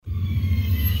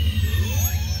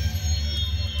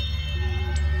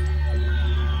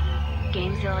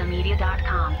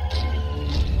GameZillaMedia.com.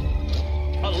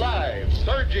 Alive,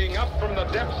 surging up from the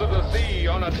depths of the sea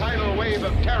on a tidal wave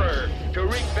of terror to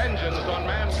wreak vengeance on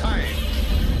mankind.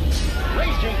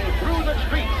 Raging through the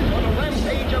streets on a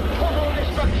rampage of total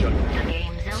destruction. The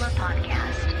GameZilla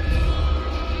Podcast.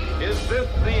 Is this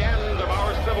the end of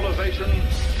our civilization?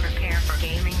 Prepare for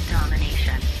gaming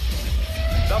domination.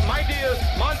 The mightiest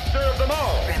monster of them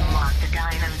all. Grimlock the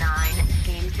Dino 9,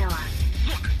 GameZilla.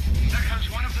 Look, there comes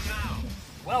one of them now.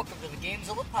 Welcome to the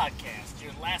GameZilla Podcast,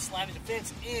 your last line of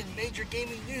defense in major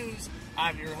gaming news.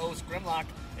 I'm your host, Grimlock,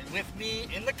 and with me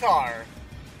in the car,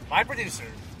 my producer,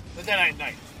 the Deadite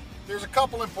Knight. There's a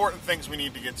couple important things we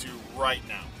need to get to right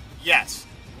now. Yes,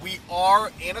 we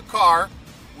are in a car.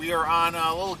 We are on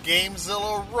a little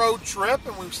GameZilla road trip,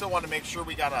 and we still want to make sure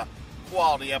we got a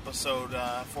quality episode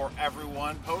for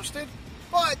everyone posted.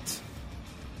 But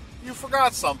you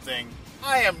forgot something.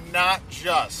 I am not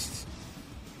just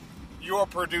your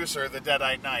producer, the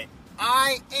Deadite Knight.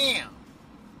 I am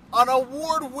an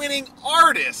award-winning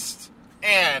artist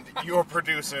and your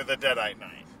producer, the Deadite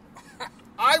Knight.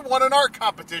 I won an art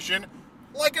competition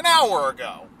like an hour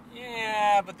ago.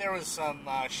 Yeah, but there was some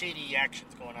shady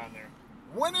actions going on there.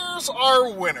 Winners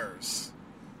are winners.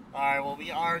 Alright, well,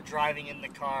 we are driving in the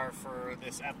car for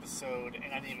this episode,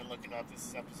 and I didn't even look it up. This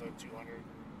is episode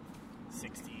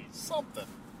 267, Something.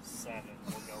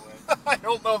 we'll go with. I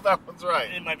don't know if that one's right.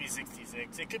 It might be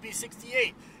 66. It could be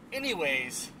 68.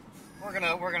 Anyways, we're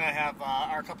gonna have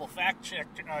our couple fact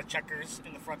checkers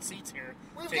in the front seats here.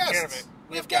 We have take care of guests. it.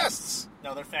 We have guests.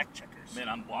 No, they're fact checkers. Man,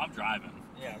 I'm driving.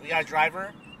 Yeah, we got a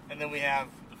driver, and then we have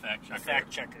The fact checker. the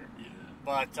fact checker. Yeah.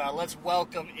 But let's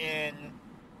welcome in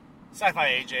Sci-Fi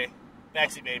AJ,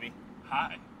 Backseat Baby,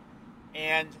 Hi.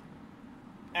 and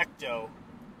Ecto.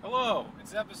 Hello,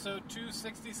 it's episode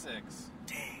 266.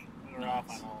 Dang, we were off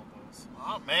on all of those.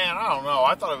 Oh, man, I don't know.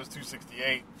 I thought it was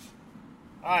 268.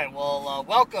 All right, well,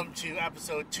 welcome to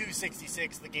episode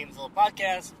 266 of the GameZilla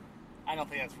Podcast. I don't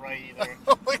think that's right either. I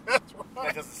don't think that's That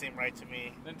right. doesn't seem right to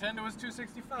me. Nintendo is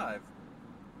 265.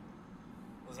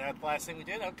 Was that the last thing we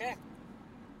did? Okay.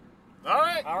 All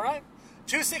right. All right.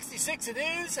 266 it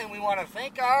is, and we want to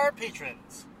thank our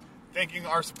patrons. Thanking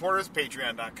our supporters,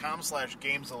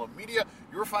 patreon.com/GameZillaMedia.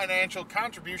 Your financial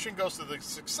contribution goes to the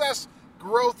success,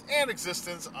 growth, and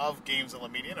existence of GameZilla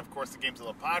Media, and of course the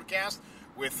GameZilla Podcast,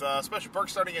 with special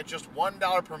perks starting at just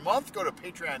 $1 per month. Go to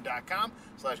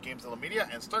patreon.com/GameZillaMedia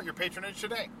and start your patronage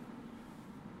today.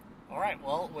 All right,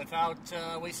 well, without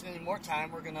wasting any more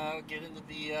time, we're going to get into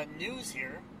the news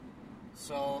here.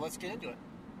 So let's get into it.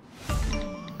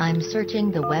 I'm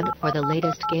searching the web for the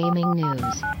latest gaming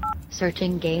news.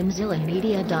 Searching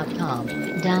GameZillaMedia.com.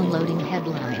 Downloading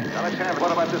headlines. Alexander,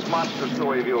 what about this monster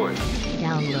story of yours?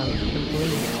 Download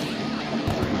complete.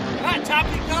 All right,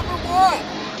 topic number one.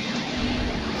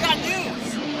 We got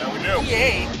news. Yeah, we do.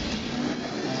 EA,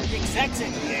 the execs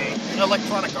at EA,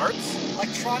 Electronic Arts.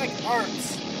 Electronic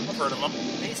Arts, I've heard of them.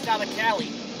 based out of Cali.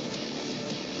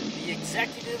 The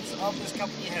executives of this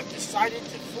company have decided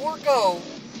to forego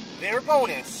their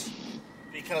bonus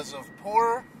because of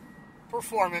poor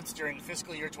performance during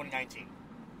fiscal year 2019.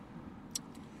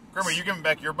 Grim, are you giving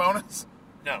back your bonus?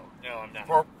 No, I'm not.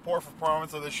 Poor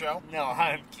performance of the show? No,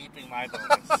 I'm keeping my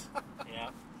bonus.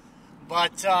 Yeah.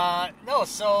 But, no,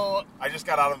 so I just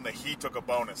got out of the he took a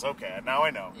bonus. Okay, now I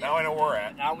know. Now I know where we're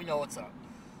at. now we know what's up.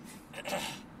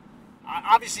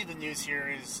 Obviously, the news here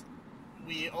is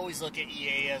we always look at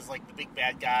EA as like the big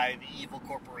bad guy, the evil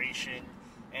corporation,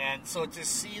 and so to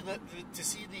see the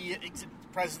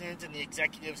president and the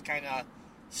executives kind of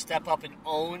step up and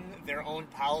own their own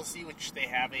policy, which they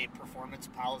have a performance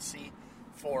policy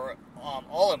for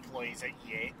all employees at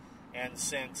EA, and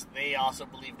since they also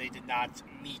believe they did not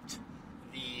meet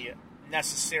the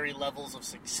necessary levels of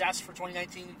success for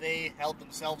 2019, they held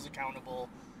themselves accountable.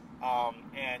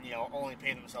 And only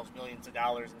pay themselves millions of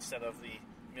dollars instead of the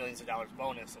millions of dollars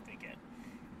bonus that they get.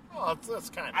 Well, that's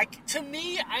kind of... To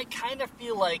me, I kind of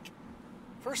feel like,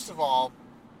 first of all,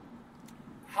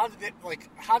 how did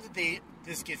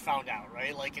this get found out,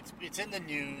 right? Like it's in the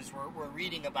news, we're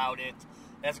reading about it.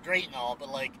 That's great and all, but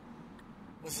like,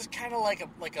 was this kind of like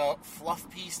a fluff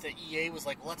piece that EA was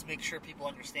like, well, let's make sure people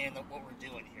understand what we're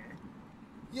doing here?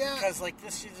 Yeah. Because like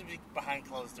this should be behind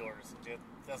closed doors. It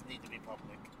doesn't need to be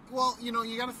public. Well, you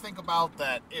got to think about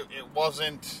that. It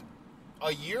wasn't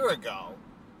a year ago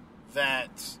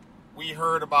that we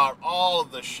heard about all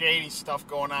of the shady stuff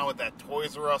going on with that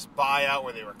Toys R Us buyout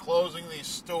where they were closing these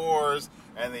stores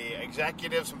and the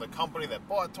executives from the company that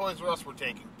bought Toys R Us were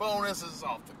taking bonuses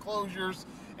off the closures,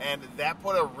 and that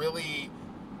put a really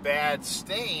bad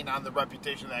stain on the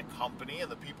reputation of that company and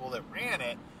the people that ran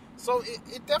it. So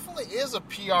it definitely is a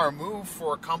PR move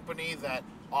for a company that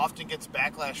often gets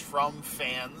backlash from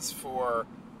fans for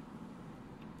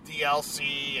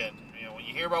DLC, and when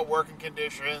you hear about working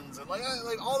conditions and like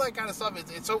all that kind of stuff,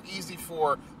 it's so easy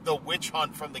for the witch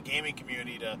hunt from the gaming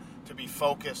community to be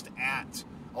focused at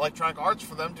Electronic Arts,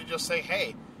 for them to just say,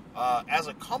 hey, as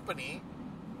a company,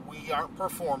 we aren't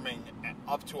performing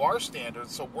up to our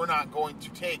standards, so we're not going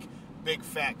to take big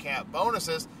fat cat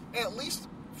bonuses. And at least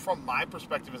from my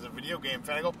perspective as a video game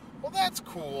fan, I go, well, that's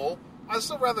cool. I'd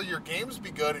still rather your games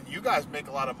be good and you guys make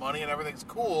a lot of money and everything's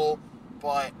cool,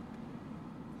 but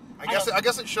I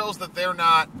guess it shows that they're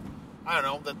not, I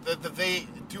don't know, that they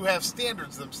do have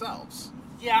standards themselves.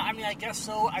 Yeah, I mean, I guess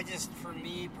so. For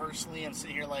me personally, I'm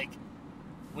sitting here like,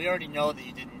 we already know that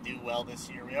you didn't do well this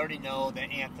year. We already know that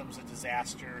Anthem's a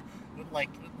disaster. I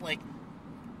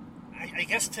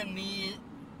guess to me,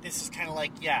 this is kind of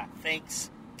like, yeah,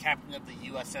 thanks, Captain of the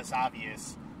USS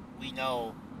Obvious. We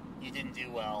know you didn't do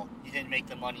well. You didn't make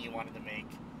the money you wanted to make.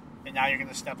 And now you're going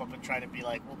to step up and try to be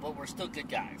like, well, but we're still good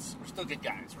guys. We're still good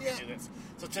guys. We're going to do this.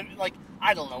 So, to me, like,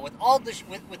 I don't know. With all this,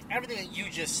 with everything that you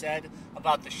just said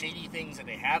about the shady things that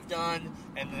they have done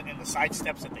and the side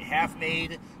steps that they have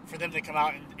made, for them to come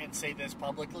out and say this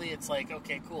publicly, it's like,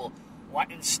 okay, cool. Why,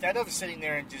 instead of sitting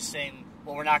there and just saying,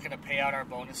 well, we're not going to pay out our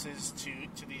bonuses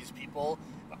to these people,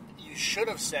 you should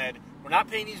have said, we're not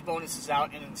paying these bonuses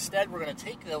out, and instead we're going to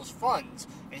take those funds,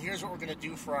 and here's what we're going to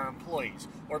do for our employees.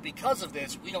 Or because of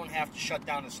this, we don't have to shut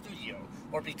down a studio.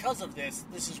 Or because of this,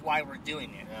 this is why we're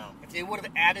doing it. Yeah. If they would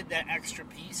have added that extra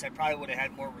piece, I probably would have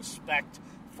had more respect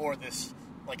for this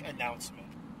announcement.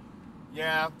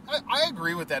 Yeah, I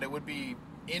agree with that. It would be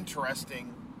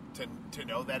interesting to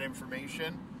know that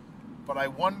information, but I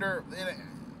wonder,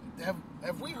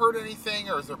 have we heard anything,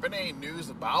 or has there been any news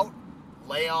about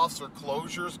layoffs or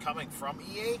closures coming from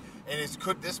EA? And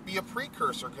could this be a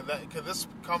precursor? Could this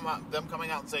come out, them coming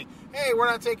out and saying, hey, we're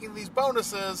not taking these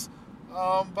bonuses,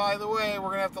 by the way, we're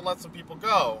going to have to let some people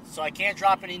go? So I can't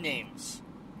drop any names,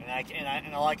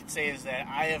 and all I can say is that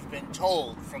I have been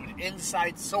told from an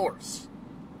inside source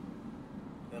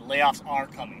that layoffs are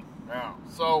coming. Yeah.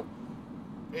 So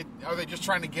are they just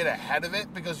trying to get ahead of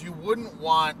it? Because you wouldn't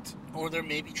want... Or they're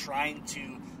maybe trying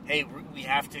to, hey, we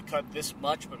have to cut this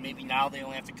much, but maybe now they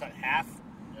only have to cut half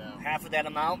of that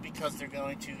amount because they're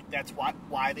going to, that's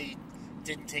why they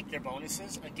didn't take their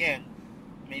bonuses. Again,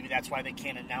 maybe that's why they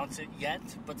can't announce it yet,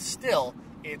 but still,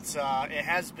 it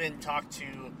has been talked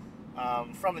to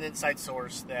from an inside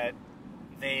source that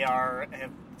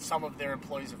some of their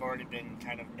employees have already been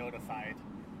kind of notified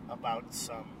about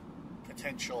some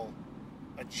potential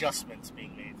adjustments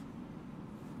being made.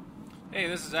 Hey,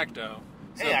 this is Ecto.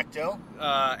 Hey, Ecto.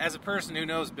 As a person who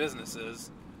knows businesses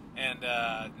and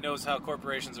knows how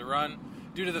corporations are run,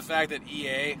 due to the fact that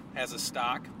EA has a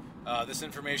stock, this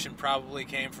information probably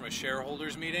came from a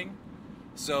shareholders meeting.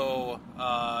 So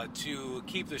to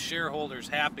keep the shareholders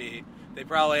happy, they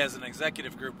probably, as an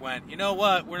executive group, went, you know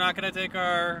what, we're not going to take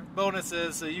our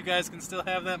bonuses, so you guys can still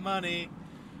have that money.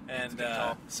 And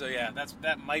so, yeah,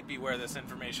 that might be where this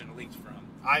information leaked from.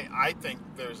 I think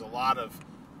there's a lot of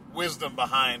wisdom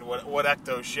behind what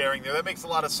Ecto's sharing there. That makes a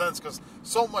lot of sense, because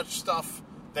so much stuff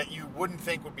that you wouldn't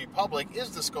think would be public is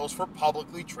disclosed for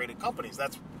publicly traded companies.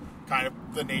 That's kind of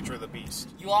the nature of the beast.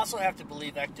 You also have to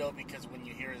believe Ecto because when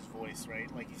you hear his voice,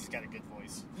 right? Like, he's got a good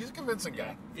voice. He's a convincing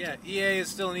guy. Yeah, EA is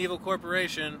still an evil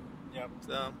corporation. Yep.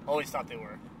 So Always thought they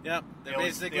were. yep, they're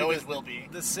basically they always will be.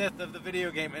 the Sith of the video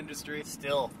game industry.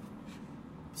 Still.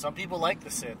 Some people like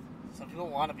the Sith. Some people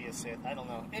want to be a Sith. I don't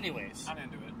know.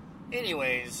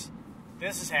 Anyways,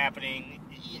 this is happening,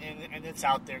 and it's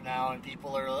out there now, and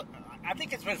people are... I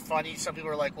think it's been funny. Some people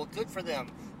are like, well, good for them.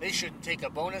 They shouldn't take a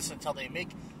bonus until they make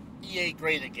EA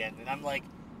great again. And I'm like,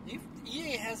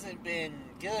 EA hasn't been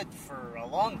good for a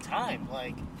long time.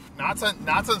 Like, not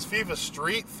since FIFA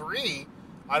Street 3,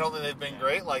 I don't think they've been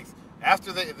great. Like,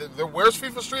 after where's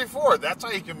FIFA Street 4? That's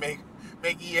how you can make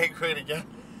EA great again.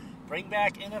 bring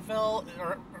back NFL,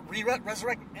 or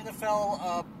resurrect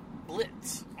NFL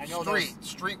Blitz. I know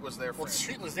Street was there for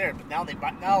Street was there, but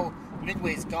now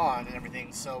Midway's gone and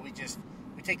everything, so we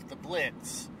take the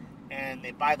Blitz and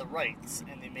they buy the rights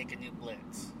and they make a new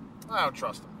Blitz. I don't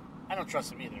trust them. I don't trust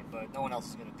them either, but no one else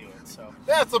is going to do it. So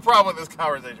that's the problem with this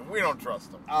conversation. We don't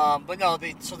trust them. But no,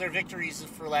 so their victories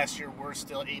for last year were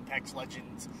still Apex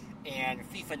Legends and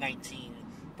FIFA 19.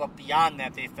 But beyond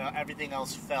that, everything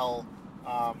else fell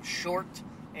short.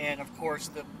 And of course,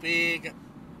 the big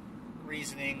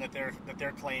reasoning that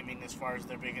they're claiming as far as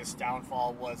their biggest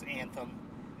downfall was Anthem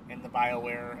and the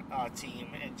BioWare team,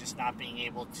 and just not being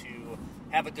able to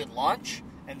have a good launch,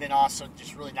 and then also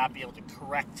just really not be able to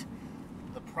correct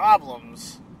the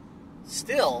problems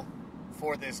still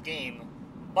for this game.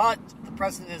 But the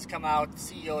president has come out, the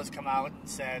CEO has come out and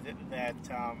said that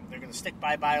they're going to stick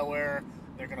by BioWare.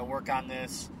 They're going to work on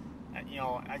this.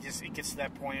 It gets to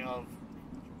that point of,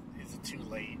 is it too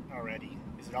late already?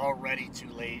 Is it already too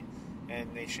late?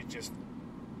 And they should just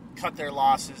cut their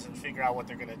losses and figure out what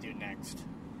they're going to do next.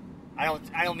 I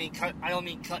don't mean cut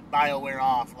BioWare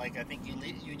off. Like, I think you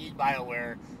need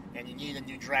BioWare, and you need a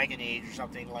new Dragon Age or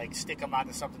something. Like, stick them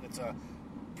onto something that's a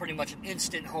pretty much an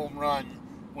instant home run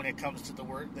when it comes to the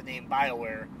name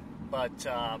BioWare. But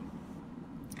I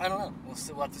don't know.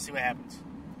 We'll have to see what happens.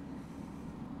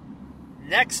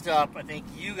 Next up, I think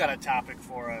you got a topic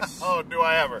for us. Oh, do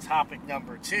I ever? Topic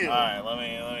number 2. All right,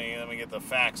 let me get the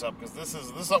facts up, because this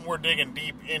is something we're digging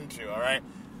deep into. All right,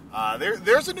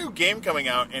 there's a new game coming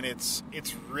out, and it's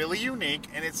really unique,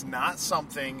 and it's not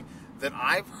something that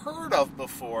I've heard of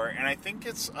before, and I think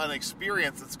it's an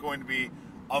experience that's going to be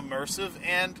immersive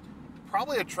and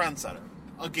probably a trendsetter,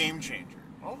 a game changer.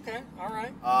 Okay, all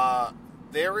right.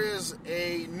 There is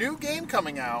a new game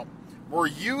coming out where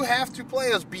you have to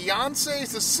play as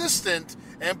Beyonce's assistant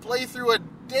and play through a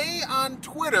day on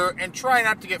Twitter and try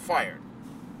not to get fired.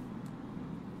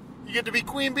 You get to be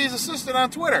Queen Bee's assistant on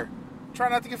Twitter. Try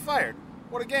not to get fired.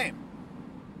 What a game.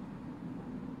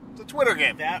 It's a Twitter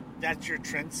game. That's your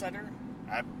trendsetter?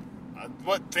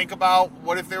 Think about,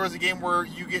 what if there was a game where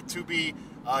you get to be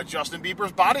Justin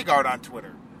Bieber's bodyguard on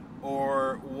Twitter?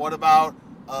 Or what about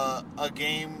a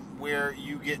game where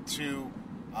you get to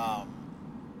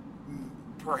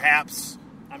perhaps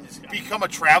become a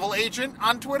travel agent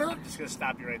on Twitter? I'm just going to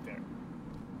stop you right there.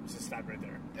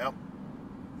 Yep.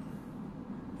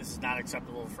 This is not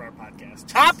acceptable for our podcast.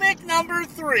 Topic number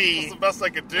 3. That's the best I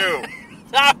could do.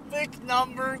 Topic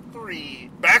number 3.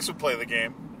 Bax would play the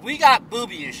game. We got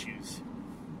booby issues.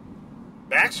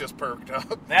 Bax just perked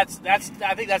up. I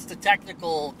think that's the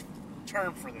technical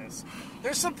term for this.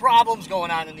 There's some problems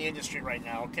going on in the industry right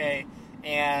now, okay?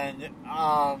 And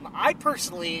I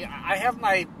personally, I have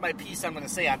my piece I'm going to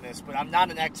say on this, but I'm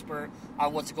not an expert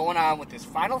on what's going on with this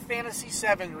Final Fantasy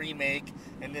VII remake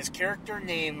and this character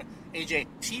named AJ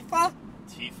Tifa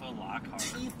Lockhart.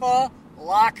 Tifa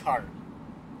Lockhart.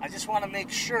 I just want to make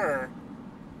sure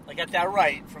I got that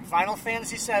right. From Final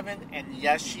Fantasy VII, and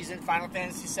yes, she's in Final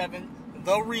Fantasy VII,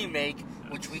 the remake,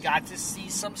 which we got to see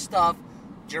some stuff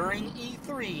during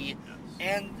E3,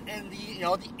 and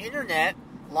the internet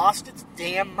lost its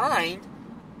damn mind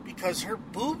because her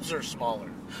boobs are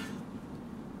smaller.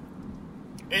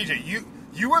 AJ,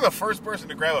 you were the first person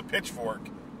to grab a pitchfork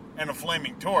and a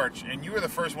flaming torch, and you were the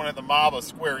first one at the mob of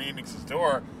Square Enix's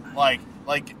door. Like,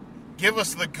 give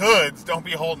us the goods. Don't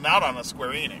be holding out on us,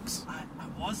 Square Enix. I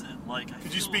wasn't.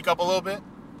 Could you speak up a little bit?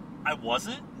 I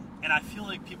wasn't, and I feel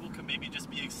like people could maybe just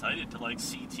be excited to,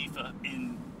 see Tifa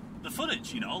in the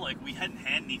footage, we hadn't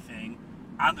had anything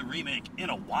on the remake in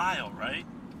a while, right?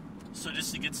 So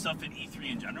just to get stuff in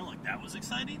E3 in general, that was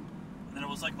exciting. And then it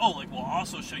was we'll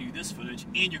also show you this footage,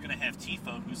 and you're going to have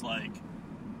Tifa, who's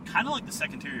kind of like the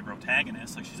secondary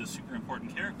protagonist, she's a super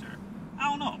important character. I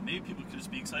don't know, maybe people could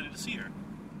just be excited to see her.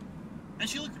 And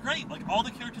she looked great, all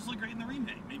the characters look great in the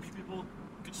remake. Maybe people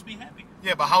could just be happy.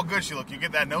 Yeah, but how good she look? You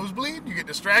get that nosebleed? You get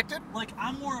distracted?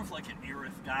 I'm more of an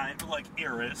Aerith guy, or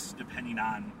Eris, depending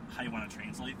on how you want to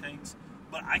translate things.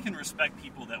 But I can respect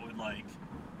people that would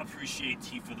appreciate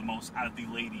Tifa the most out of the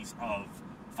ladies of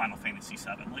Final Fantasy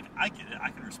VII. I get it.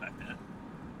 I can respect it.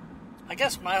 I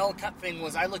guess my whole thing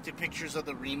was I looked at pictures of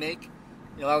the remake.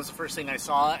 That was the first thing I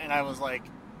saw, and I was like,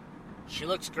 she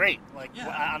looks great.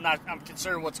 I'm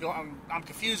concerned I'm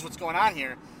confused what's going on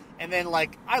here. And then, I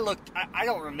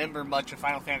don't remember much of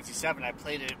Final Fantasy VII. I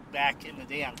played it back in the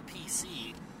day on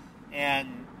PC.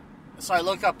 And so I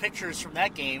looked up pictures from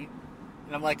that game,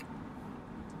 and I'm like,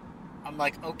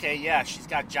 okay, yeah, she's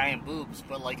got giant boobs,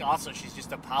 but, also she's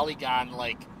just a polygon,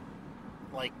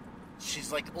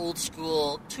 she's old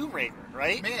school Tomb Raider,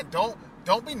 right? Man, don't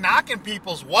be knocking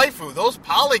people's waifu. Those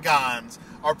polygons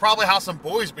are probably how some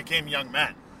boys became young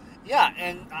men. Yeah,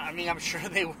 and, I'm sure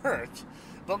they weren't.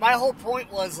 But my whole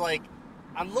point was,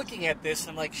 I'm looking at this,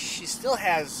 and, she still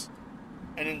has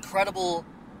an incredible,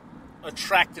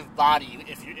 attractive body,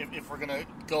 if we're going to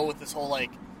go with this whole,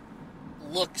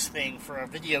 looks thing for a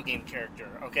video game character,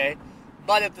 okay?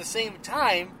 But at the same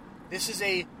time, this is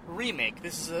a remake.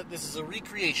 This is a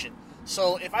recreation.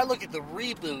 So if I look at the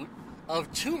reboot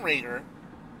of Tomb Raider,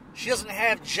 she doesn't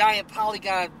have giant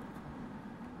polygon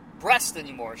breasts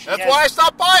anymore. That's why I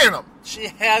stopped buying them. She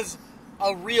has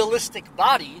a realistic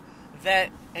body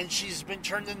and she's been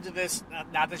turned into this,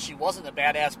 not that she wasn't a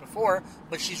badass before,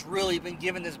 but she's really been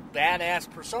given this badass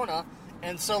persona.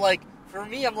 And so, for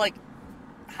me, I'm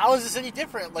how is this any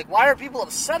different? Like, why are people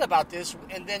upset about this?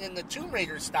 And then in the Tomb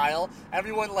Raider style,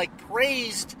 everyone like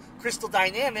praised Crystal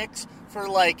Dynamics for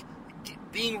like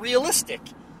being realistic.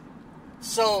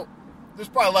 So There's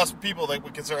probably less people that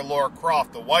would consider Lara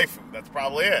Croft the waifu. That's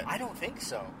probably it. I don't think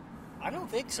so.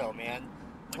 Man.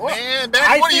 Man,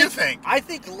 Ben, what do you think? I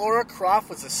think Lara Croft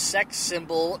was a sex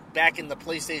symbol back in the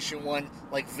PlayStation 1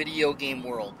 like video game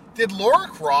world. Did Lara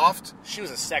Croft, She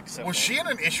was a sex symbol. was she in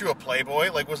an issue of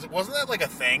Playboy? Like, wasn't that like a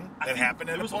thing I that think happened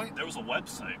at a point? There was a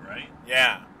website, right?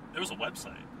 Yeah. There was a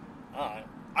website.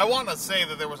 I want to say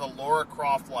that there was a Lara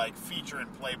Croft like feature in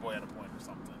Playboy at a point or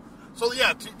something. So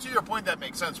yeah, to your point, that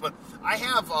makes sense. But I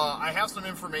have some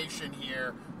information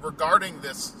here regarding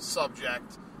this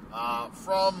subject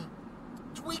from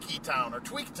Tweakytown or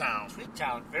Tweaktown.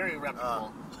 Tweaktown, very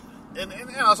reputable. And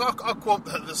I'll quote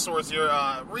this source here.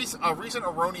 A recent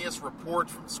erroneous report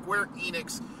from Square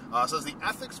Enix says the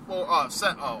ethics board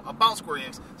about Square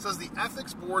Enix says the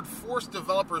ethics board forced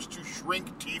developers to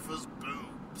shrink Tifa's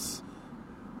boobs.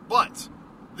 But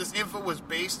this info was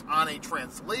based on a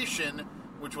translation,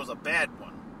 which was a bad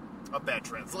one, a bad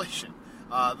translation.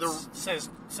 Says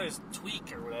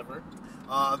tweak or whatever.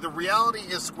 The reality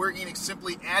is Square Enix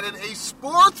simply added a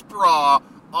sports bra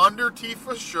under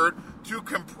Tifa's shirt to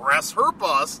compress her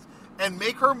bust and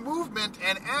make her movement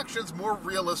and actions more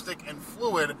realistic and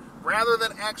fluid rather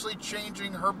than actually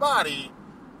changing her body.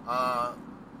 But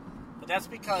that's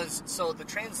because, so the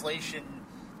translation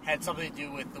had something to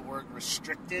do with the word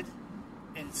restricted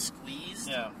and squeezed.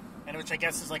 Yeah. And which I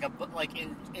guess is like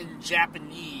in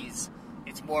Japanese,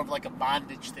 it's more of like a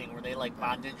bondage thing where they like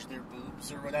bondage their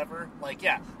boobs or whatever. Like,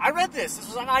 yeah, I read this. This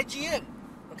was on IGN.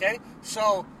 Okay?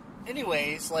 So,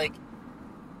 anyways, like,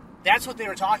 that's what they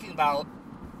were talking about.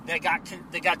 That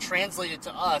got translated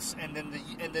to us, and then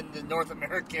the North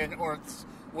American or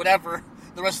whatever,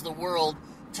 the rest of the world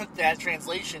took that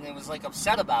translation and was like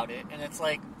upset about it. And it's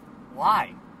like,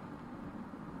 why?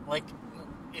 Like,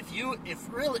 if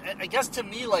really, I guess to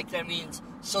me, like, that means,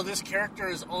 so this character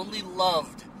is only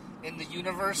loved in the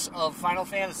universe of Final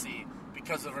Fantasy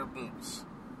because of her boobs.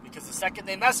 Because the second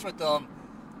they messed with them,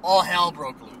 all hell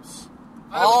broke loose.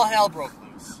 I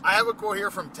have a quote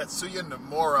here from Tetsuya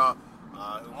Nomura.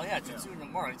 Tetsuya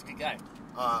Nomura, he's a good guy.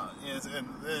 And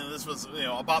this was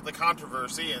about the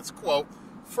controversy. And it's, quote,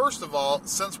 "First of all,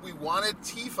 since we wanted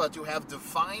Tifa to have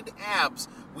defined abs,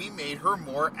 we made her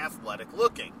more athletic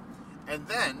looking. And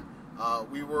then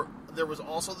there was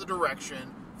also the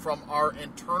direction from our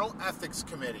internal ethics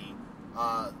committee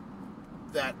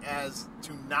that as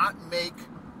to not make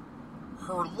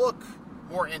her look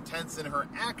more intense in her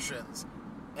actions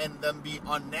and then be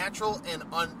unnatural and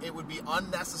it would be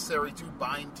unnecessary to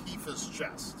bind Tifa's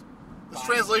chest." This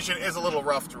translation is a little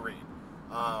rough to read.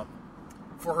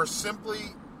 For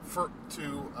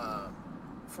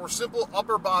simple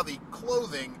upper body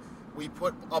clothing, we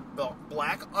put a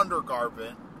black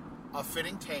undergarment, a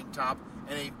fitting tank top,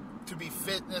 and to be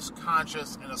fitness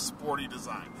conscious and a sporty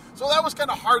design. So that was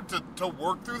kind of hard to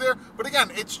work through there. But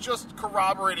again, it's just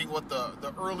corroborating what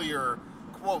the earlier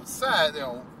quote said,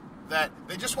 that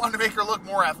they just wanted to make her look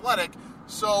more athletic.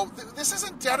 So this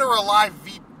isn't Dead or Alive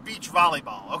beach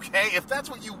volleyball, okay? If that's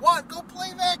what you want, go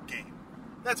play that game.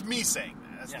 That's me saying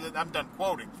that. I'm done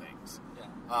quoting things.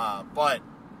 Yeah. But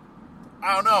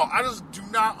I don't know. I just do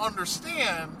not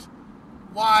understand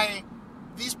why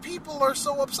these people are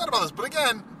so upset about this. But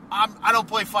again, I don't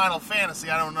play Final Fantasy.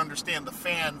 I don't understand the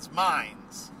fans'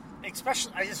 minds.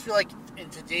 Especially, I just feel like in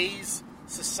today's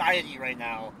society right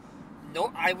now,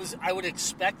 I would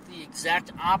expect the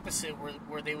exact opposite,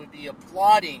 where they would be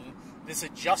applauding this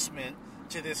adjustment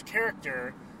to this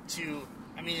character to,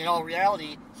 I mean, in all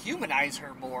reality, humanize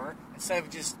her more instead of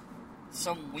just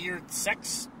some weird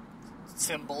sex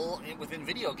symbol within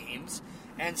video games.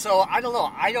 And so I don't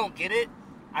know. I don't get it.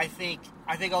 I think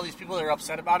all these people that are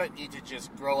upset about it need to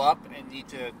just grow up and need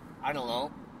to, I don't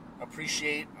know,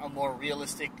 appreciate a more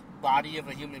realistic body of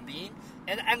a human being.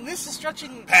 And this is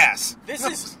stretching. Pass. This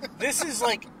is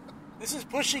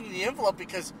pushing the envelope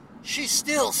because she's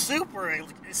still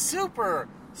super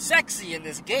sexy in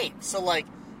this game. So like,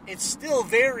 it's still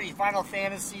very Final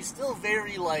Fantasy, still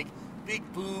very like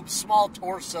big boobs, small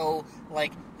torso,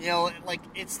 like, like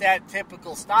it's that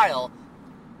typical style.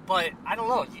 But I don't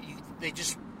know.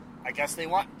 I guess they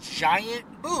want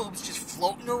giant boobs just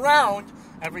floating around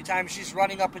every time she's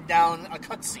running up and down a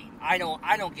cutscene. I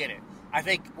don't get it. I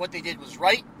think what they did was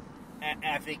right, and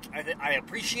I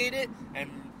appreciate it,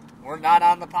 and we're not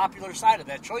on the popular side of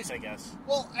that choice, I guess.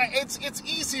 Well, it's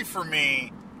easy for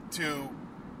me to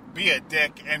be a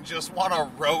dick and just want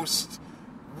to roast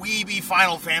weeby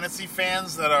Final Fantasy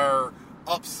fans that are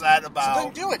upset about... So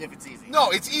then do it if it's easy. No,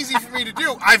 it's easy for me to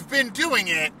do. I've been doing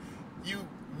it. You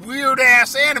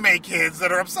weird-ass anime kids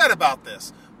that are upset about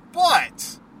this.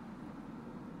 But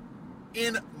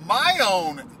in my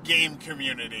own game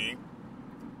community,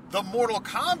 the Mortal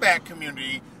Kombat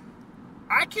community,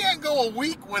 I can't go a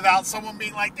week without someone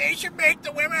being like, they should make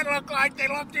the women look like they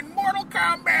looked in Mortal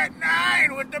Kombat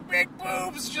 9 with the big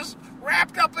boobs just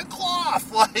wrapped up in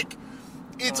cloth. Like,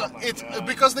 it's God.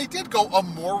 because they did go a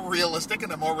more realistic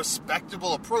and a more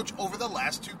respectable approach over the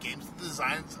last 2 games to the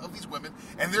designs of these women,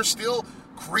 and they're still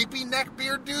creepy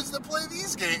neckbeard dudes that play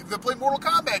these games, that play Mortal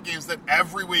Kombat games, that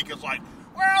every week is like,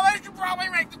 well, they should probably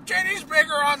make the titties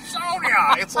bigger on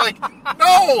Sonya. It's like,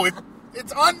 no,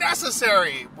 it's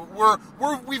unnecessary.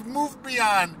 We've moved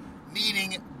beyond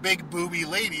needing big booby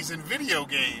ladies in video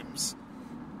games,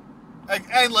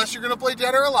 unless you're going to play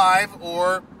Dead or Alive,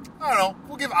 or I don't know.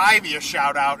 We'll give Ivy a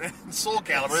shout out in Soul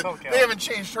Calibur. They haven't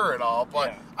changed her at all,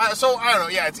 but so I don't know.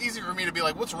 Yeah, it's easy for me to be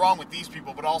like, what's wrong with these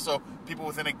people? But also, people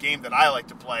within a game that I like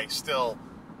to play still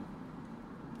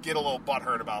get a little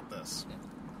butthurt about this.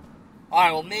 All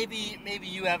right, well, maybe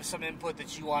you have some input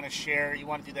that you want to share. You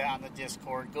want to do that on the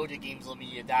Discord. Go to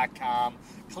GameZillaMedia.com.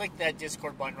 Click that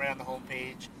Discord button right on the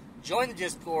homepage. Join the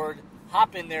Discord.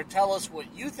 Hop in there. Tell us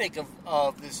what you think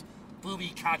of this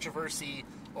booby controversy,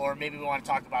 or maybe we want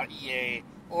to talk about EA,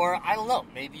 or I don't know.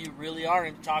 Maybe you really are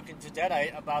into talking to Deadeye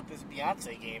about this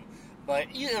Beyonce game. But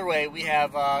either way, we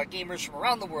have gamers from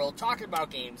around the world talking about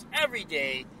games every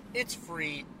day. It's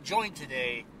free. Join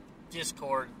today.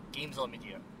 Discord, GameZilla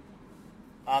Media.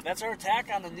 That's our attack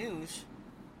on the news.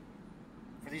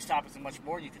 For these topics and much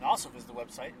more, you can also visit the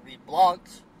website and read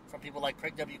blogs from people like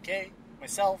Craig WK,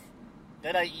 myself,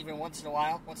 Deadeye even once in a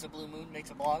while, once a blue moon makes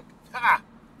a blog. Ha!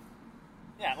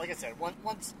 Yeah, like I said,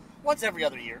 once every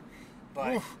other year.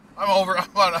 But Oof, I'm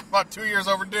about 2 years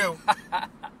overdue. But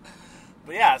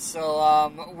yeah,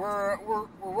 so we're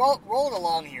rolling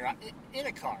along here in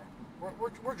a car.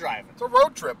 We're driving. It's a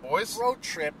road trip, boys. Road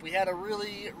trip. We had a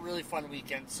really, really fun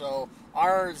weekend. So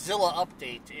our Zilla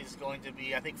update is going to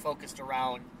be, I think, focused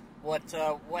around what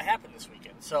happened this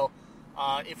weekend. So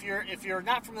if you're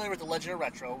not familiar with the Legend of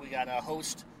Retro, we got a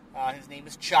host. His name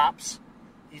is Chops.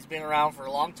 He's been around for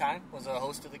a long time. Was a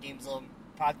host of the GameZilla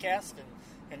podcast,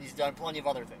 and he's done plenty of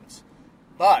other things.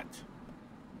 But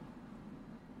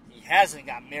he hasn't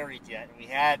got married yet, and we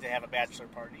had to have a bachelor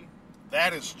party.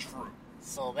 That is true.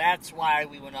 So that's why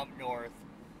we went up north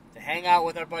to hang out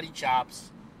with our buddy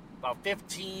Chops. About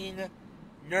 15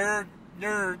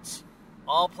 nerds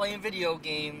all playing video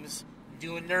games,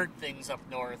 doing nerd things up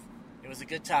north. It was a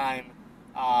good time.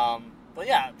 But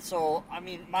yeah, so, I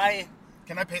mean,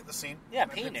 Can I paint the scene? Yeah,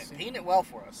 paint it. Paint it well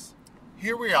for us.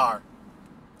 Here we are.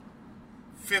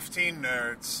 15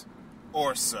 nerds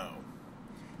or so.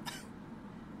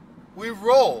 We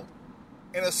roll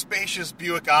in a spacious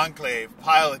Buick Enclave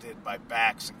piloted by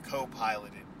Bax and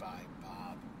co-piloted by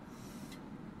Bob.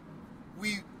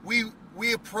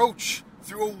 We approach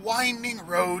through a winding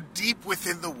road deep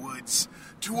within the woods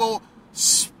to a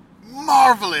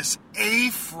marvelous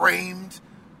A-framed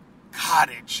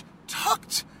cottage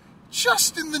tucked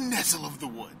just in the nestle of the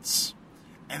woods.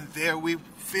 And there we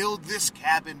filled this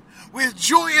cabin with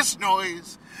joyous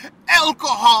noise,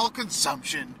 alcohol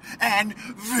consumption, and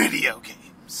video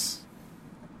games.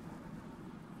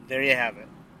 There you have it.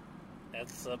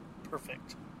 That's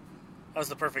perfect. That was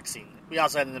the perfect scene. We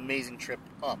also had an amazing trip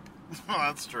up. Oh,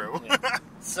 that's true. Yeah.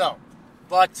 So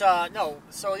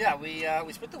yeah,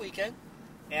 we spent the weekend,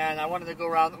 and I wanted to go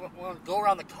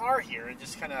around the car here and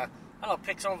just kind of, I don't know,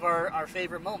 pick some of our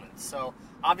favorite moments. So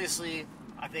obviously,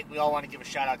 I think we all want to give a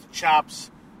shout out to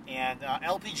Chops and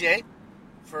LPJ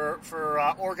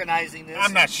for organizing this.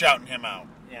 I'm not shouting him out.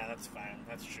 Yeah, that's fine.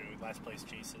 That's true. Last place,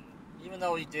 Jason. Even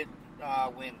though he did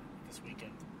win this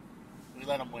weekend, we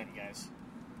let him win, guys.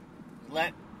 We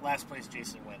let last place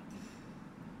Jason win.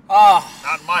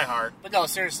 Not in my heart. But no,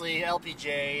 seriously,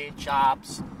 LPJ,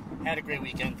 Chops, had a great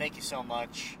weekend. Thank you so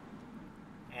much.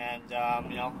 And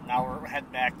now we're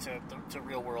heading back to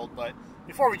real world. But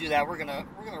before we do that, we're gonna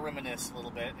reminisce a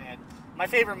little bit. And my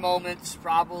favorite moments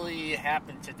probably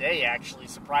happened today, actually,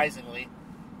 surprisingly.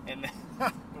 And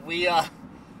we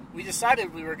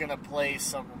decided we were gonna play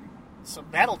some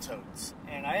Battletoads.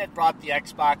 And I had brought the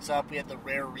Xbox up. We had the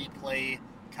Rare Replay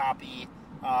copy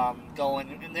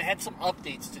going, and they had some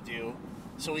updates to do.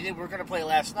 So we were going to play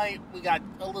last night. We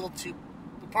partied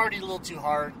a little too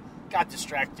hard, got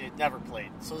distracted, never played.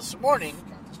 So this morning,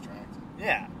 Got distracted.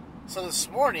 yeah. So this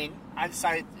morning, I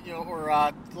decided,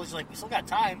 we still got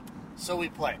time, so we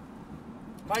play.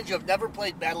 Mind you, I've never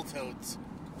played Battletoads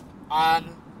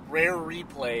on Rare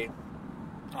Replay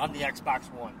on the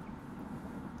Xbox One.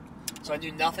 So I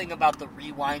knew nothing about the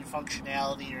rewind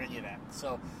functionality or any of that.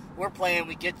 So we're playing,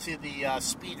 we get to the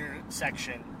speeder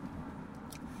section,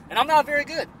 and I'm not very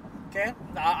good, okay?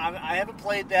 I haven't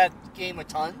played that game a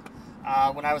ton.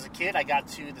 When I was a kid, I got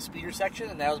to the speeder section,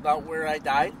 and that was about where I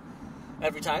died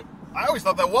every time. I always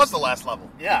thought that was the last level.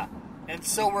 Yeah. And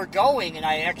so we're going, and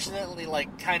I accidentally,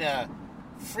 kind of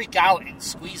freak out and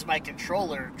squeeze my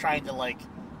controller trying to,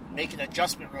 make an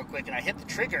adjustment real quick, and I hit the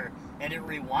trigger, and it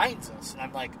rewinds us. And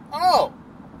I'm like, oh,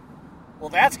 well,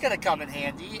 that's going to come in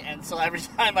handy. And so every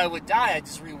time I would die, I'd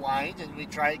just rewind, and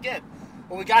we'd try again.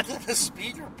 Well, we got to the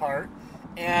speeder part,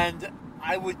 and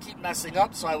I would keep messing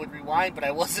up, so I would rewind, but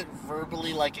I wasn't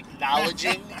verbally,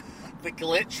 acknowledging the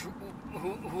glitch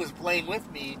who was playing with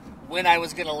me when I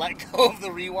was going to let go of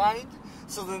the rewind.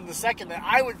 So then the second that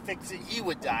I would fix it, he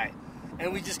would die.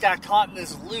 And we just got caught in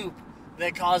this loop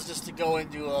that caused us to go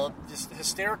into a just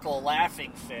hysterical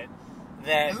laughing fit.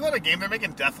 Isn't that a game they're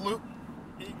making, Deathloop?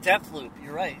 Deathloop,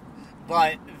 you're right.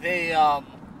 But they,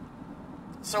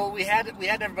 so we had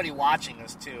everybody watching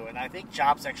us too, and I think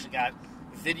Chops actually got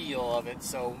video of it,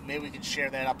 so maybe we can share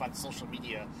that up on social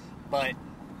media. But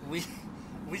we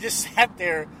just sat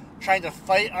there trying to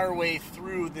fight our way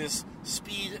through this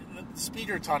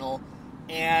speeder tunnel,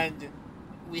 and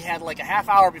we had a half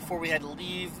hour before we had to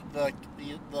leave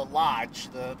the lodge,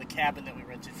 the cabin that we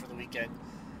rented for the weekend.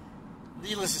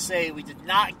 Needless to say, we did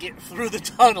not get through the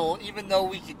tunnel, even though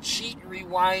we could cheat and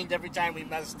rewind every time we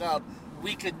messed up.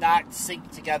 We could not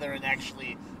sync together and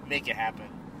actually make it happen.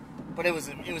 But it was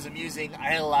amusing.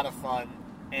 I had a lot of fun,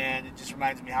 and it just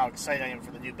reminds me how excited I am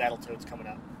for the new Battletoads coming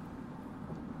up.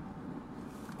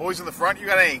 Boys in the front, you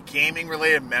got any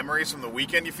gaming-related memories from the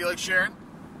weekend you feel like sharing?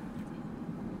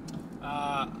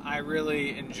 I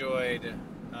really enjoyed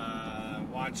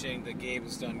watching the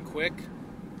Games Done Quick.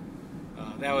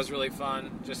 That was really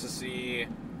fun, just to see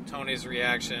Tony's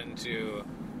reaction to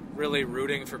really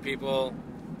rooting for people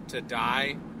to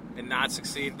die and not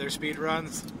succeed their speed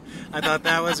runs. I thought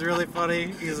that was really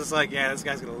funny. He was just like, yeah, this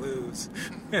guy's going to lose.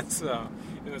 And so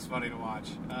it was funny to watch.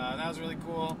 That was really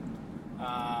cool.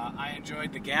 I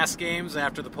enjoyed the gas games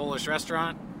after the Polish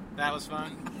restaurant. That was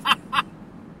fun.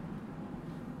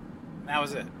 That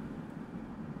was it.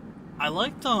 I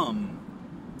liked that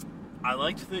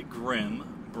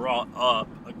Grimm brought up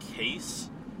a case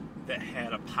that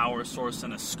had a power source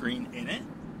and a screen in it.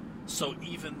 So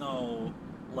even though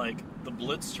the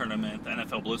Blitz tournament, the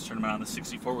NFL Blitz tournament on the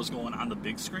 64 was going on the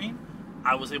big screen,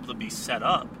 I was able to be set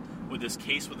up with this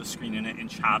case with a screen in it and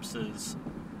Chops'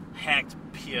 hacked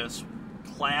PS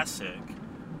Classic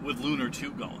with Lunar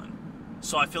 2 going.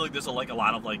 So I feel like there's a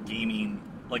lot of gaming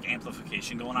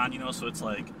amplification going on, so it's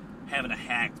having a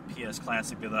hacked PS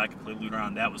Classic there that I could play Lunar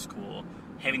on, that was cool.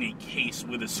 Having a case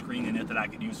with a screen in it that I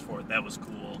could use for it, that was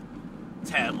cool.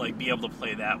 To be able to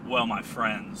play that while my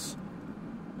friends,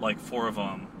 4 of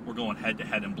them, were going head to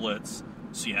head in Blitz.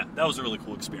 So yeah, that was a really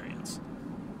cool experience.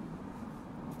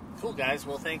 Cool, guys.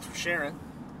 Well, thanks for sharing.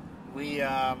 We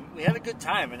had a good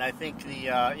time, and I think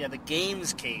the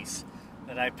games case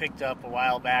that I picked up a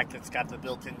while back that's got the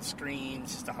built-in screen,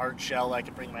 just a hard shell I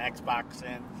could bring my Xbox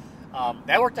in.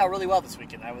 That worked out really well this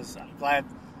weekend. I'm glad.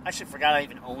 I actually forgot I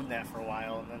even owned that for a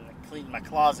while, and then I cleaned my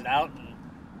closet out, and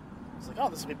I was like, oh,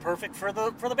 this will be perfect for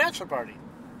the bachelor party.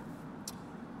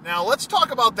 Now, let's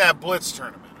talk about that Blitz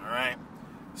tournament, all right?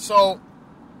 So,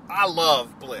 I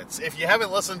love Blitz. If you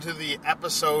haven't listened to the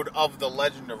episode of The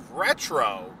Legend of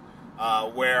Retro,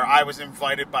 where I was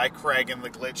invited by Craig and the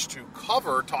Glitch to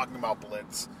cover talking about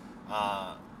Blitz,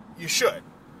 you should.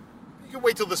 You can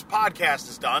wait till this podcast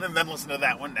is done and then listen to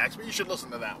that one next, but you should listen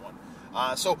to that one.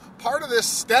 So part of this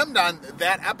stemmed on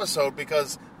that episode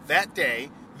because that day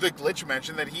the Glitch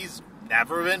mentioned that he's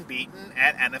never been beaten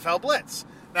at NFL Blitz.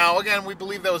 Now, again, we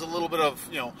believe that was a little bit of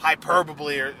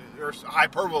hyperbole or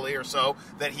so,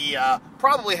 that he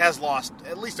probably has lost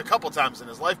at least a couple times in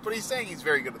his life, but he's saying he's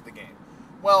very good at the game.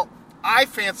 Well, I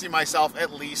fancy myself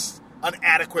at least an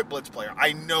adequate Blitz player.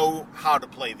 I know how to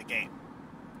play the game.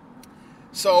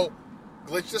 So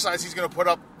Glitch decides he's going to put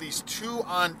up these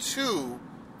 2-on-2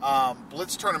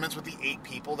 Blitz tournaments with the 8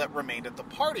 people that remained at the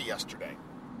party yesterday.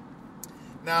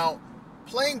 Now,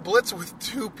 playing Blitz with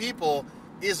 2 people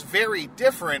is very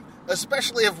different,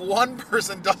 especially if one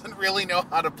person doesn't really know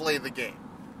how to play the game.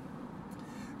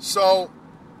 So,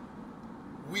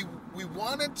 we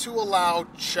wanted to allow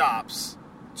Chops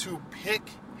to pick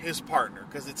his partner,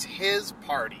 because it's his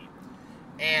party.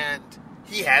 And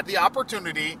he had the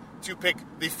opportunity to pick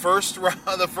the first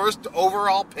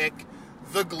overall pick,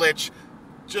 the Glitch,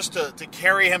 just to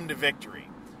carry him to victory.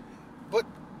 But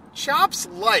Chops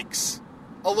likes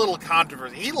a little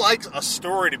controversy. He likes a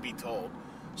story to be told.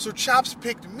 So Chops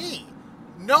picked me,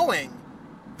 knowing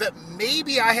that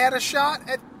maybe I had a shot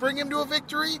at bringing him to a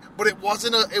victory, but it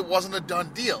wasn't a done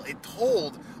deal. It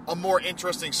told a more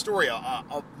interesting story,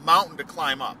 a mountain to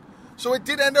climb up. So it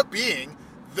did end up being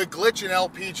the Glitch and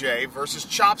LPJ versus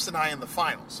Chops and I in the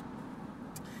finals.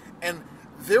 And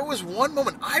there was one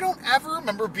moment, I don't ever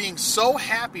remember being so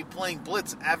happy playing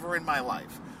Blitz ever in my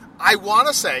life. I want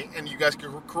to say, and you guys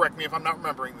can correct me if I'm not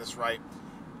remembering this right,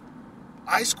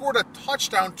 I scored a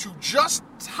touchdown to just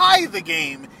tie the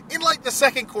game in like the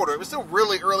second quarter. It was still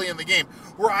really early in the game,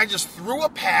 where I just threw a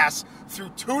pass through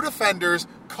two defenders,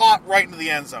 caught right into the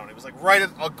end zone. It was like right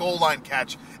at a goal line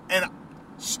catch, and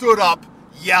stood up,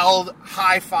 yelled,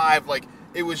 high-fived. Like,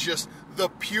 it was just the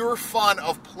pure fun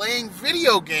of playing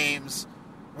video games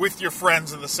with your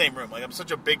friends in the same room. Like, I'm such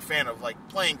a big fan of like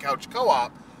playing couch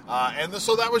co-op.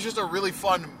 So that was just a really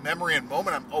fun memory and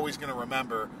moment I'm always going to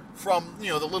remember from,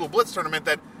 the Little Blitz tournament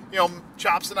that,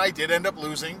 Chops and I did end up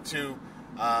losing to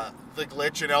the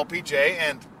Glitch and LPJ,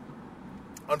 and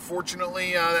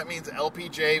unfortunately that means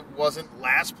LPJ wasn't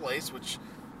last place, which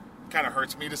kind of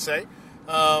hurts me to say.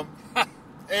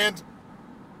 And,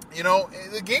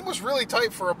 the game was really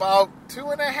tight for about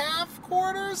 2.5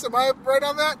 quarters. Am I right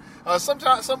on that?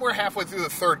 Somewhere halfway through the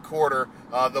third quarter,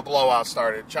 the blowout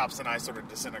started. Chops and I sort of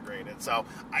disintegrated. So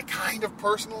I kind of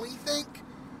personally think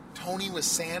Tony was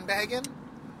sandbagging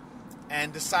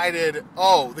and decided,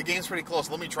 the game's pretty close.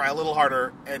 Let me try a little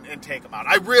harder and take him out.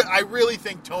 I really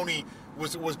think Tony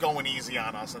was going easy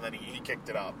on us, and then he kicked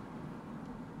it up.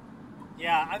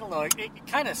 Yeah, I don't know. It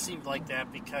kind of seemed like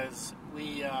that because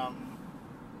we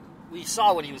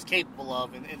saw what he was capable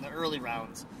of in the early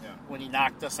rounds when he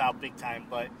knocked us out big time.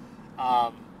 But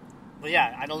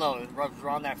yeah, I don't know. It was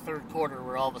around that third quarter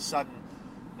where all of a sudden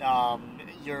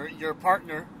your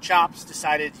partner, Chops,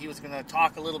 decided he was going to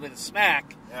talk a little bit of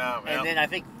smack. And then I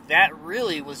think that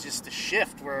really was just a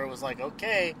shift where it was like,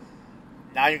 okay,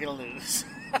 now you're going to lose.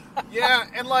 Yeah,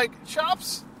 and like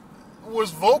Chops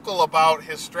was vocal about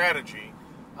his strategy.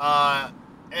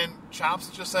 And Chops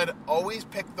just said, always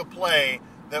pick the play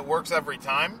that works every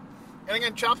time. And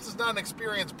again, Chops is not an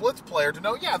experienced Blitz player to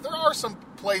know, there are some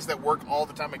plays that work all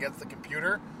the time against the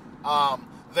computer.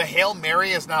 The Hail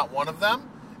Mary is not one of them.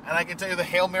 And I can tell you the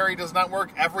Hail Mary does not work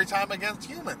every time against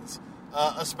humans.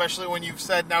 Especially when you've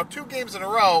said, now 2 games in a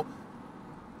row,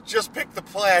 just pick the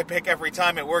play I pick every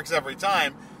time. It works every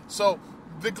time. So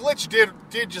the Glitch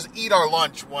did just eat our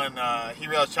lunch when he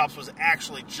realized Chops was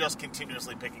actually just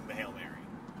continuously picking the Hail Mary.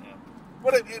 Yeah.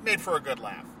 But it made for a good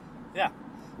laugh. Yeah.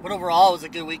 But overall, it was a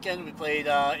good weekend. We played,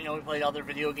 we played other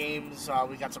video games.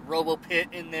 We got some Robo Pit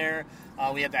in there.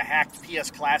 We had the hacked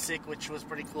PS Classic, which was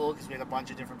pretty cool because we had a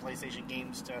bunch of different PlayStation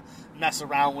games to mess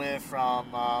around with, from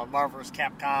Marvel vs.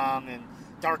 Capcom and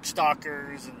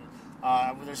Darkstalkers,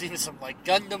 and there's even some like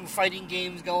Gundam fighting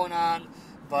games going on.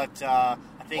 But I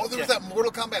think there was that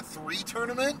Mortal Kombat 3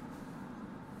 tournament.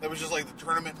 That was just like the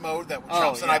tournament mode that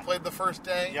Chops and I played the first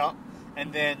day. Yep.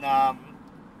 And then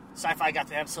Sci-Fi got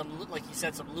to have some, like you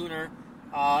said, some lunar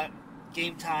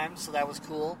game time, so that was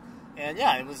cool. And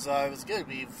yeah, it was good.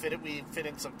 We fit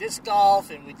in some disc golf,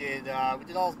 and we did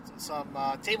some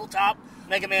tabletop,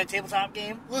 Mega Man tabletop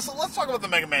game. Listen, let's talk about the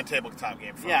Mega Man tabletop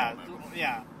game for a moment.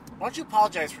 Yeah. Why don't you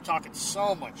apologize for talking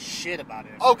so much shit about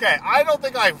it? Okay, I don't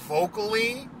think I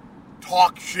vocally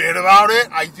talk shit about it.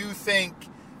 I do think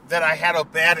that I had a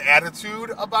bad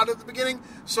attitude about it at the beginning.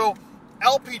 So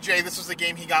LPJ, this was the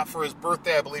game he got for his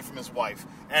birthday, I believe, from his wife.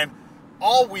 And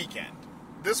all weekend,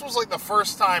 this was like the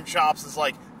first time Chops is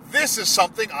like, this is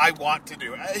something I want to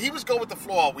do. He was going with the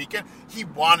flow all weekend. He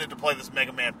wanted to play this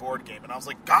Mega Man board game. And I was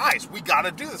like, guys, we got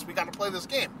to do this. We got to play this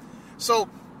game. So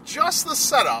just the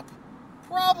setup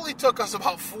probably took us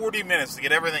about 40 minutes to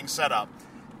get everything set up.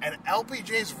 And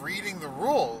LPJ's reading the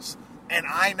rules. And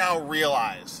I now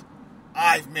realize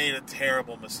I've made a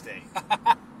terrible mistake.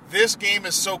 This game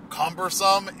is so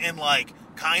cumbersome and like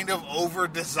kind of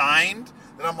over-designed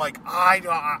that I'm like, I'm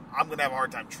going to have a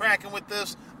hard time tracking with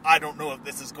this. I don't know if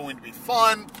this is going to be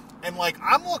fun. And like,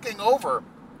 I'm looking over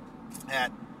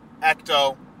at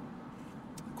Ecto,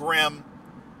 Grim,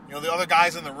 the other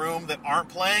guys in the room that aren't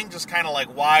playing, just kind of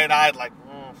like wide-eyed, like,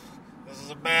 this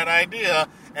is a bad idea.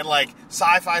 And like,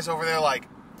 Sci-Fi's over there like,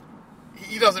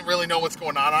 he doesn't really know what's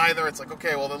going on either. It's like,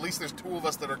 okay, well, at least there's 2 of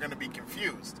us that are going to be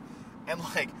confused. And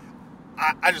like,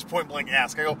 I just point blank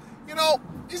ask. I go,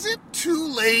 is it too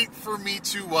late for me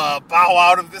to bow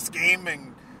out of this game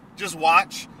and just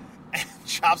watch? And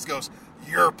Chops goes,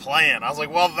 you're playing. I was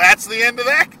like, well, that's the end of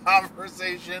that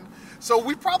conversation. So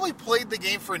we probably played the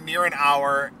game for near an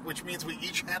hour, which means we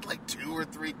each had like 2 or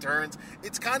 3 turns.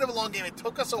 It's kind of a long game. It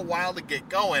took us a while to get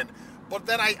going, But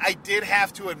then I did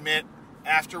have to admit,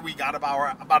 after we got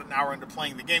about an hour into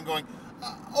playing the game, going,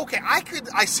 okay,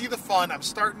 I see the fun. I'm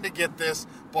starting to get this,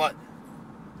 but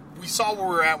we saw where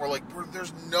we were at. We're like,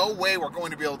 there's no way we're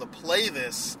going to be able to play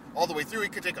this all the way through.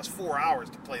 It could take us 4 hours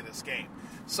to play this game.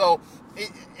 So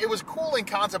it was cool in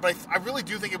concept, but I really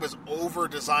do think it was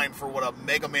over-designed for what a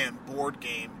Mega Man board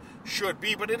game should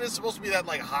be. But it is supposed to be that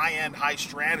like high-end,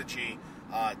 high-strategy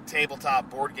tabletop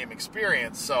board game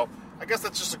experience. So I guess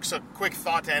that's just a quick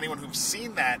thought to anyone who's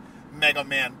seen that Mega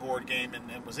Man board game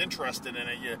and was interested in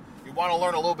it. You want to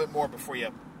learn a little bit more before you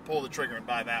pull the trigger and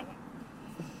buy that one.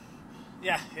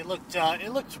 Yeah, it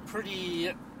looked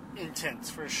pretty intense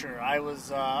for sure. I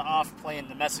was off playing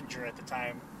The Messenger at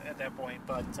that point,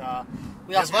 but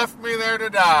we also left me there to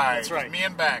die. That's right. Me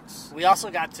and Bex. We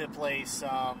also got to play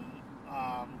some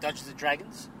Dungeons and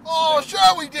Dragons. Oh, sure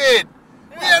we did.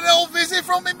 Yeah. We had an old visit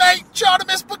from my mate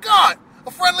Chartemis Bagot,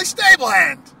 a friendly stable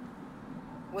hand.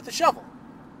 With the shovel.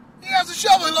 He has a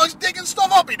shovel. He likes digging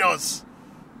stuff up. He does.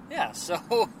 Yeah,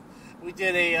 so we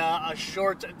did a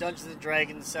short Dungeons and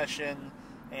Dragons session,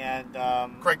 and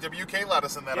Craig WK let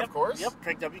us in that, yep, of course. Yep,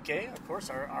 Craig WK, of course,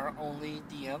 our only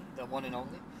DM, the one and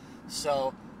only.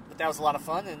 So, but that was a lot of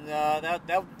fun, and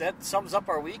that sums up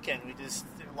our weekend. We just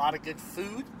did a lot of good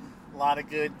food, a lot of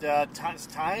good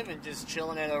time, and just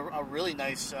chilling at a really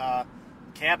nice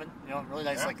cabin. Really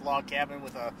nice like log cabin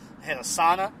with had a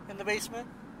sauna in the basement.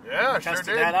 Yeah, Tested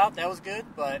sure did. that out. That was good,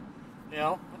 but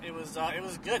it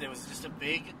was good. It was just a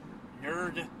big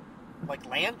nerd like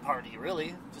LAN party,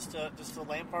 really. Just a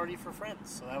LAN party for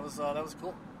friends. So that was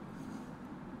cool.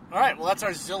 All right, well that's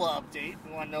our Zilla update.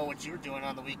 We want to know what you were doing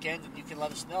on the weekend, and you can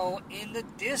let us know in the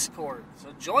Discord.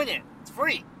 So join it. It's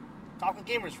free. Talk with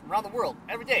gamers from around the world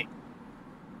every day.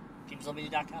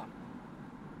 GamesLoveMedia.com.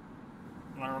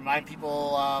 You want to remind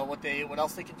people what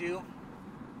else they can do?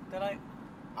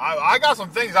 I got some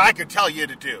things I could tell you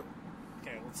to do.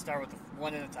 Okay, let's start with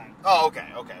one at a time. Oh, okay.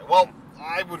 Well,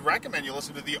 I would recommend you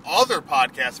listen to the other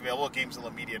podcasts available at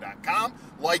GamesZillaMedia.com,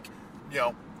 like,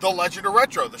 The Legend of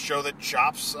Retro, the show that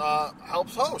Chops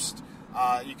helps host.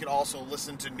 You can also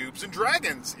listen to Noobs and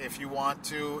Dragons if you want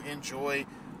to enjoy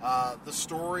the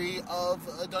story of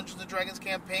a Dungeons & Dragons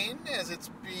campaign as it's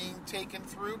being taken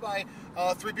through by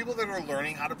 3 people that are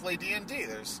learning how to play D&D.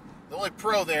 The only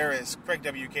pro there is Craig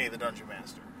WK, the Dungeon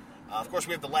Master. Of course,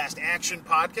 we have the Last Action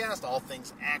podcast, all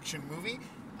things action movie,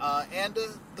 and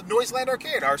the Noiseland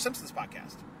Arcade, our Simpsons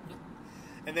podcast.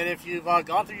 And then if you've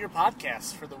gone through your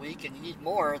podcasts for the week and you need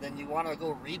more, then you want to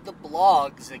go read the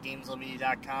blogs at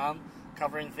GamesLoveMedia.com,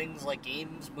 covering things like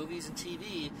games, movies, and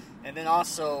TV. And then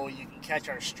also you can catch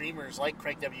our streamers like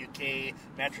Craig WK,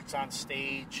 Matrix on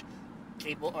Stage,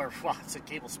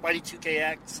 Spidey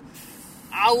 2KX,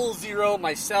 Owl Zero,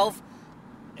 myself,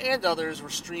 and others. We're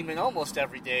streaming almost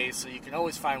every day, so you can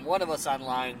always find one of us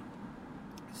online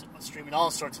streaming all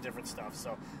sorts of different stuff.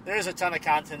 So there's a ton of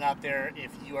content out there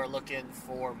if you are looking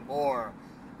for more.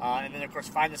 And then, of course,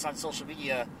 find us on social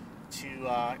media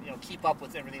to keep up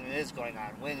with everything that is going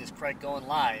on. When is Craig going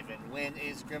live? And when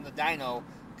is Grim the Dino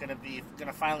going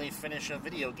to finally finish a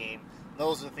video game?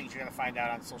 Those are the things you're going to find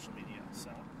out on social media. So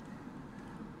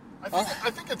I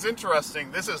think it's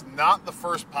interesting. This is not the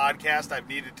first podcast I've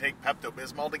needed to take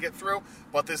Pepto-Bismol to get through,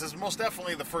 but this is most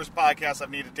definitely the first podcast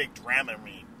I've needed to take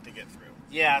Dramamine to get through.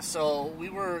 Yeah, so we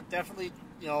were definitely,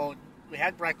 we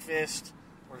had breakfast,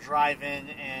 we're driving,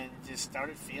 and just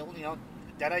started feeling,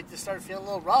 I just started feeling a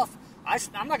little rough. I'm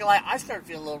not gonna lie, I started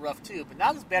feeling a little rough too, but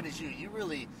not as bad as you. You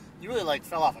really like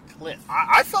fell off a cliff.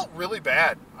 I felt really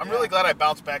bad. I'm really glad I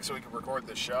bounced back so we could record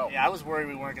this show. Yeah, I was worried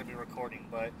we weren't gonna be recording,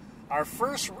 but our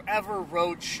first ever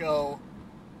road show,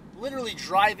 literally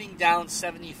driving down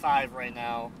 75 right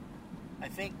now. I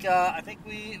think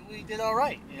we did all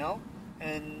right,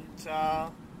 and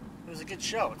it was a good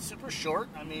show. It's super short.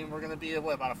 I mean, we're going to be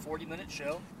about a 40-minute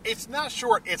show. It's not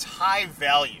short. It's high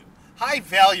value. High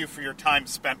value for your time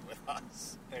spent with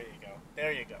us.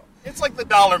 There you go. It's like the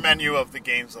dollar menu of the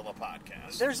GameZilla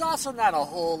podcast. There's also not a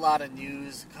whole lot of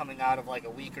news coming out of like a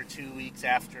week or 2 weeks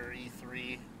after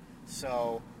E3,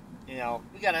 so we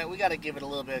gotta give it a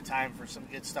little bit of time for some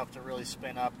good stuff to really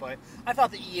spin up. But I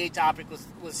thought the EA topic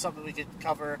was something we could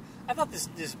cover. I thought this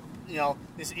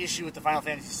issue with the Final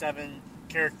Fantasy VII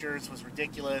characters was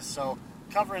ridiculous. So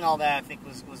covering all that, I think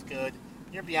was good.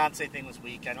 Your Beyonce thing was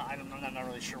weak. I'm not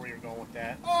really sure where you're going with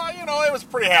that. Oh, it was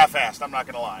pretty half-assed. I'm not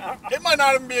gonna lie. It might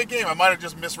not even be a game. I might have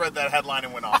just misread that headline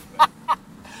and went off of it.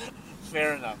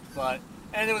 Fair enough,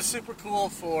 and it was super cool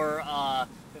for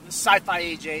Sci-Fi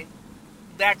AJ.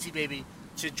 Back to you, baby,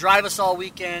 to drive us all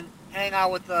weekend, hang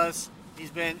out with us.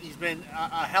 He's been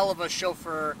a hell of a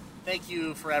chauffeur thank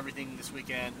you for everything this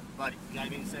weekend. Buddy, you got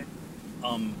anything to say?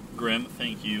 Grim,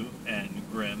 thank you, and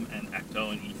Grim and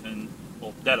Ecto and Ethan.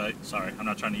 Well, Deadite, sorry, I'm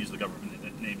not trying to use the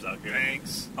government names out here.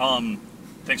 Thanks.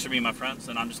 Thanks for being my friends,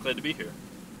 and I'm just glad to be here.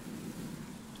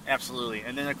 Absolutely.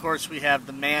 And then, of course, we have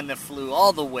the man that flew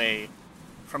all the way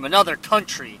from another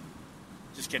country.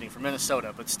 Just kidding, from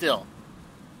Minnesota, but still.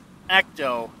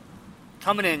 Ecto,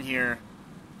 coming in here,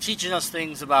 teaching us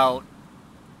things about,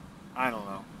 I don't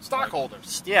know.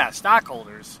 Stockholders.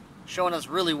 Stockholders. Showing us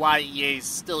really why EA is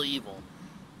still evil.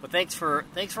 But thanks for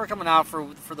coming out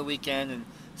for the weekend and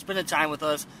spending time with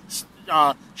us.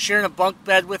 Sharing a bunk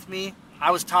bed with me. I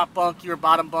was top bunk, you were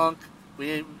bottom bunk. We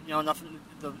didn't, nothing.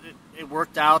 It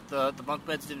worked out. The bunk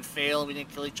beds didn't fail. We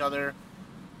didn't kill each other.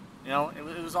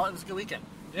 It was a good weekend.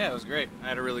 Yeah, it was great. I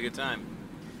had a really good time.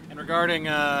 And regarding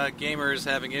gamers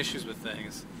having issues with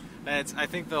things, I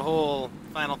think the whole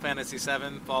Final Fantasy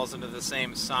VII falls into the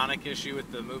same Sonic issue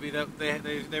with the movie that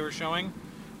they were showing,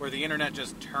 where the internet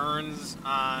just turns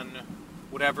on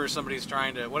whatever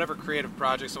creative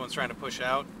project someone's trying to push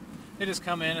out. They just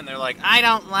come in and they're like, I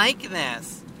don't like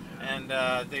this. And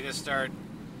they just start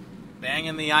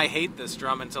banging the I hate this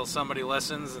drum until somebody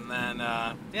listens, and then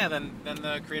then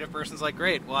the creative person's like,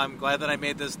 great, well, I'm glad that I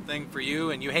made this thing for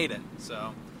you and you hate it.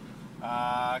 So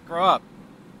grow up.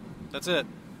 That's it.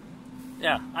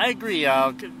 Yeah, I agree.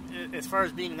 As far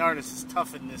as being an artist, it's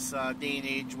tough in this day and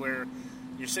age where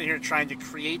you're sitting here trying to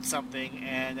create something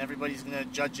and everybody's going to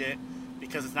judge it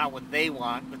because it's not what they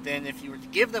want. But then if you were to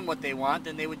give them what they want,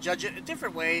 then they would judge it a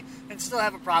different way and still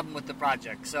have a problem with the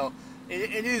project. So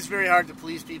it is very hard to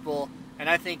please people. And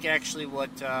I think actually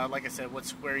what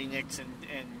Square Enix and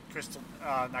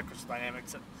not Crystal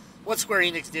Dynamics, what Square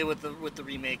Enix did with the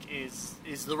remake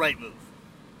is the right move.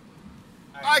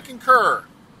 I concur.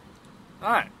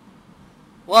 All right.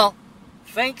 Well,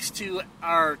 thanks to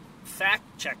our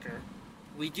fact checker,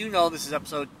 we do know this is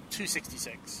episode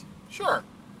 266. Sure.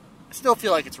 I still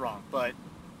feel like it's wrong, but,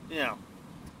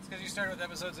 It's because you started with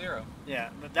episode 0. Yeah,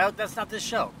 but that's not this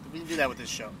show. We didn't do that with this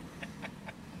show.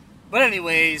 But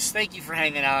anyways, thank you for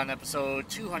hanging out on episode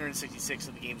 266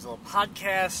 of the Gamezilla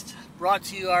podcast, brought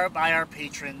to you by our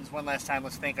patrons. One last time,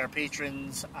 let's thank our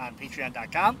patrons on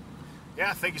patreon.com.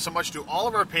 Yeah, thank you so much to all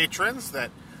of our patrons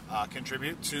that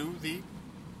contribute to the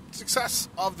success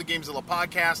of the Gamezilla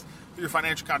podcast through your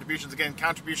financial contributions. Again,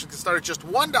 contributions can start at just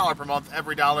 $1 per month.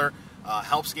 Every dollar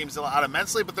helps Gamezilla out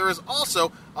immensely, but there is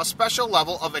also a special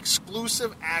level of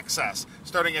exclusive access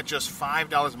starting at just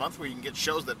 $5 a month, where you can get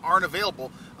shows that aren't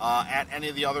available at any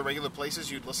of the other regular places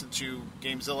you'd listen to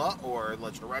Gamezilla or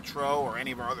Legend of Retro or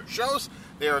any of our other shows.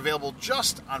 They are available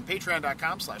just on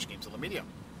patreon.com/Gamezilla Media.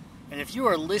 And if you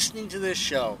are listening to this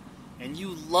show and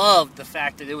you love the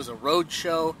fact that it was a road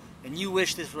show and you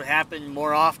wish this would happen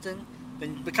more often,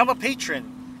 then become a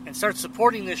patron and start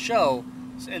supporting this show,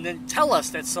 and then tell us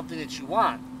that's something that you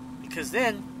want, because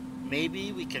then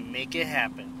maybe we can make it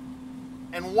happen.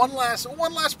 And one last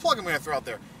plug I'm going to throw out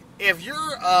there. If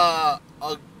you're a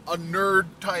nerd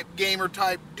type, gamer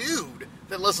type dude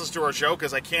that listens to our show,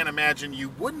 because I can't imagine you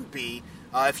wouldn't be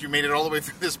if you made it all the way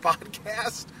through this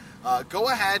podcast, go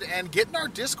ahead and get in our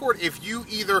Discord. If you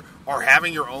either are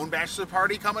having your own bachelor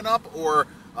party coming up, or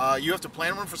you have to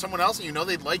plan one for someone else and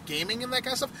they'd like gaming and that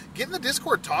kind of stuff, get in the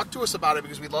Discord, talk to us about it,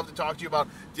 because we'd love to talk to you about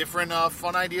different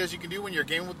fun ideas you can do when you're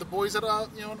gaming with the boys at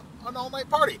an all-night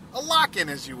party. A lock-in,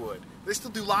 as you would. They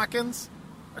still do lock-ins?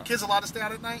 Are kids allowed to stay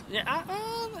out at night? Yeah,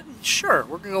 sure.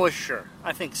 We're going to go with sure.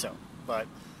 I think so. But,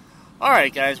 all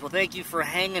right, guys. Well, thank you for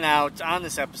hanging out on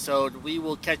this episode. We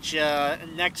will catch you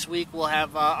next week. We'll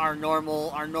have our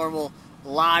normal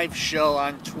live show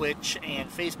on Twitch and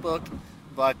Facebook.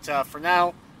 But for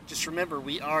now, just remember,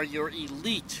 we are your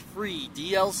elite free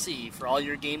DLC for all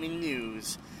your gaming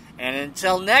news. And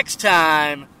until next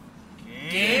time,